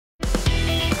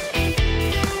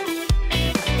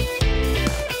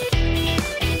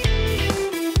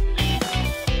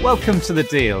Welcome to The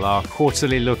Deal, our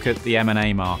quarterly look at the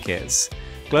M&A markets.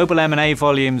 Global M&A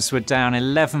volumes were down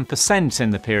 11%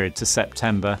 in the period to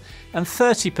September and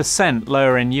 30%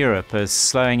 lower in Europe as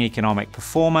slowing economic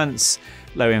performance,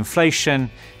 low inflation,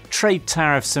 trade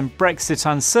tariffs and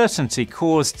Brexit uncertainty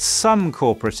caused some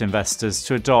corporate investors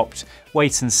to adopt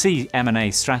wait-and-see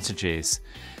M&A strategies.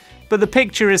 But the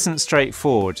picture isn't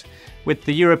straightforward, with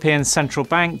the European Central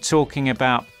Bank talking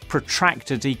about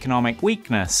protracted economic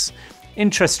weakness.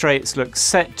 Interest rates look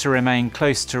set to remain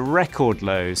close to record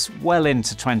lows well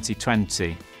into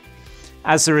 2020.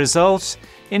 As a result,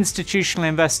 institutional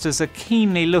investors are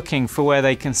keenly looking for where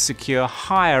they can secure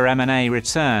higher M&A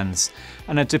returns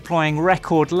and are deploying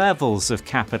record levels of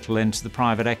capital into the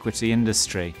private equity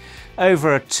industry,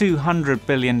 over $200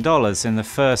 billion in the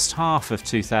first half of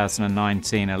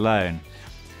 2019 alone.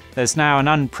 There's now an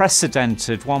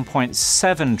unprecedented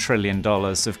 $1.7 trillion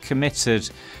of committed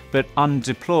but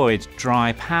undeployed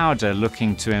dry powder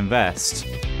looking to invest.